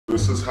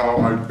This is how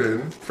I've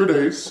been for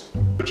days,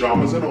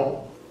 pajamas and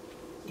all.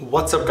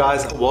 What's up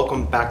guys,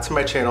 welcome back to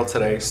my channel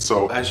today.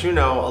 So as you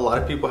know, a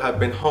lot of people have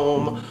been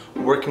home,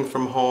 working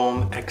from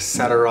home,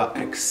 etc,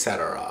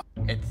 etc.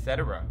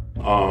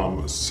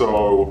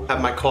 So I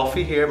have my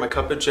coffee here, my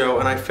cup of joe,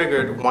 and I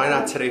figured why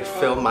not today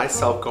film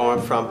myself going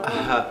from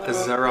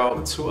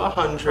 0 to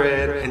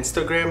 100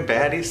 Instagram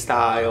baddie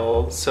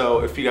style. So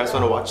if you guys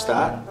want to watch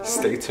that,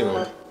 stay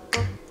tuned.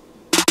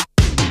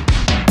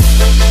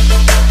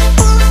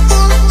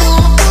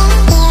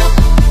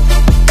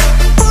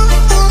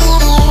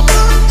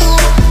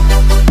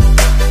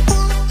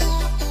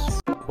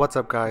 What's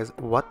up guys,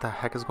 what the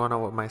heck is going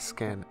on with my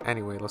skin?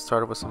 Anyway, let's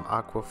start with some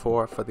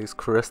Aquaphor for these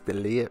crusty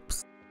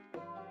lips.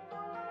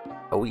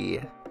 Oh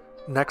yeah.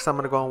 Next I'm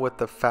going to go on with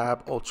the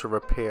Fab Ultra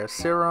Repair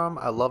Serum.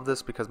 I love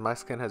this because my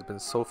skin has been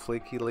so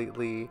flaky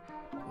lately.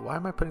 Why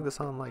am I putting this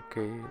on like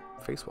a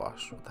face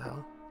wash? What the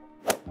hell?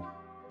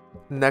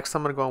 Next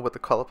I'm going to go on with the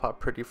ColourPop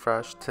Pretty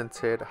Fresh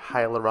Tinted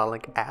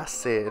Hyaluronic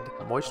Acid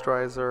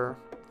Moisturizer.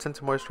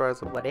 Tinted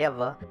Moisturizer.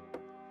 Whatever.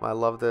 I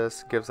love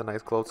this, gives a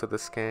nice glow to the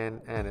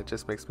skin and it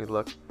just makes me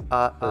look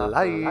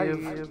alive.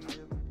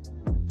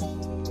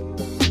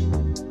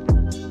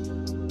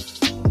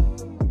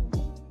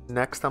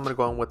 Next I'm going to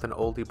go on with an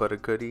oldie but a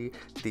goodie,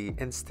 the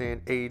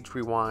Instant Age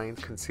Rewind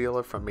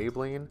Concealer from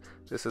Maybelline.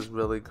 This is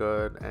really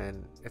good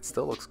and it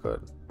still looks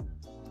good.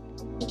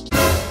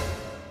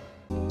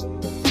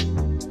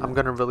 I'm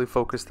going to really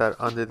focus that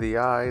under the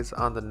eyes,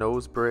 on the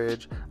nose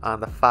bridge, on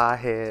the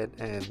forehead,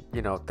 and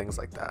you know, things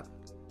like that.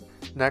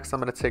 Next, I'm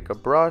going to take a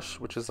brush,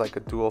 which is like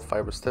a dual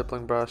fiber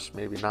stippling brush,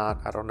 maybe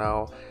not, I don't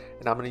know.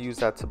 And I'm going to use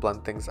that to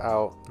blend things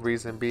out.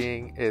 Reason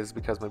being is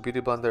because my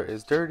beauty blender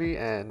is dirty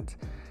and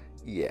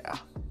yeah.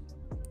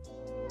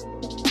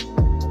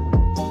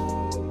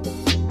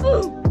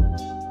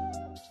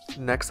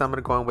 Next, I'm going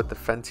to go on with the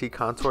Fenty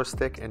Contour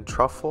Stick in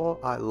Truffle.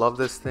 I love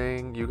this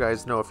thing. You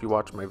guys know if you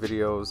watch my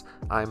videos,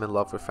 I'm in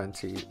love with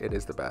Fenty. It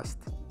is the best.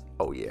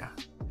 Oh yeah.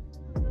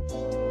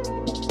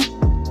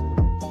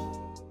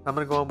 I'm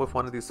going to go in with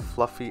one of these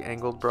fluffy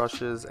angled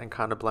brushes and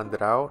kind of blend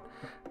it out.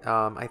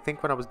 I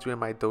think when I was doing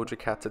my Doja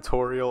Cat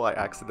tutorial, I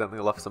accidentally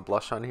left some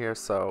blush on here,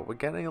 so we're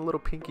getting a little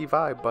pinky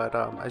vibe, but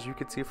as you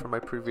can see from my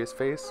previous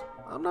face,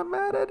 I'm not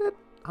mad at it.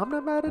 I'm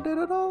not mad at it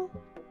at all.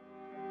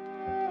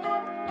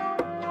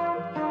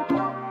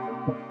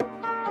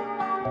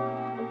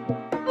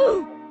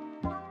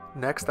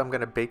 Next, I'm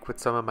going to bake with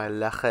some of my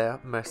Lache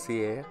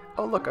Mercier.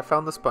 Oh look, I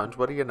found the sponge,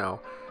 what do you know?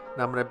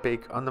 Now I'm going to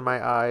bake under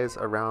my eyes,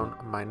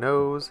 around my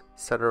nose,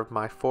 center of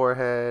my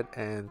forehead,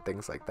 and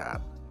things like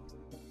that.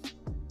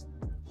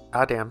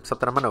 Ah damn,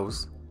 something on my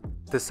nose.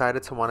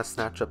 Decided to want to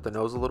snatch up the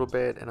nose a little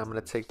bit, and I'm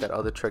going to take that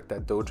other trick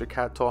that Doja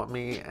Cat taught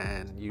me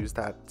and use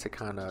that to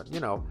kind of, you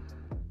know,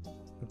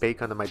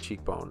 bake under my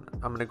cheekbone.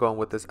 I'm going to go in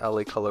with this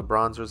LA Color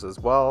bronzers as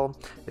well.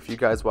 If you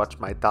guys watch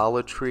my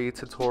Dollar Tree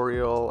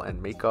tutorial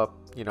and makeup,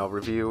 you know,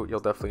 review,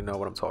 you'll definitely know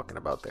what I'm talking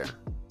about there.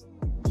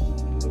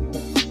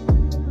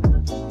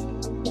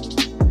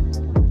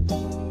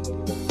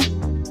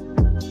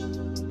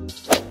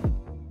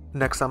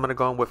 Next, I'm going to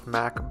go in with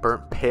MAC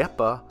Burnt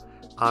Pepper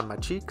on my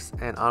cheeks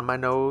and on my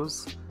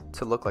nose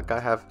to look like I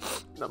have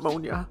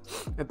pneumonia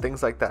and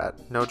things like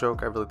that. No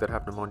joke, I really did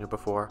have pneumonia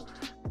before.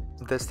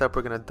 This step,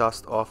 we're going to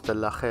dust off the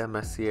Lache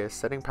Mercier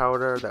setting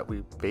powder that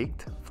we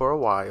baked for a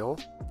while.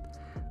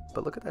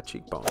 But look at that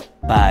cheekbone.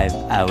 5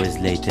 hours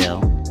later.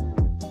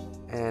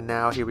 And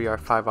now here we are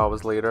 5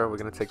 hours later. We're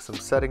going to take some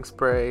setting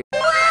spray.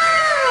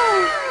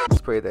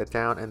 Spray that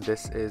down, and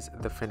this is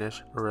the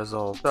finished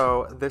result.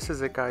 So this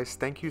is it guys,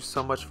 thank you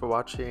so much for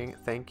watching.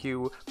 Thank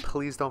you.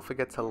 Please don't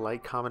forget to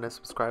like, comment, and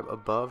subscribe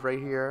above right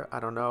here.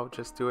 I don't know,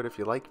 just do it if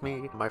you like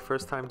me. My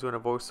first time doing a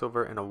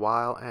voiceover in a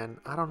while and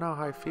I don't know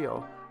how I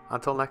feel.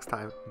 Until next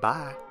time,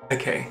 bye.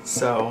 Okay,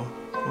 so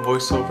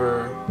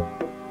voiceover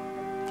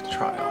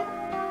trial.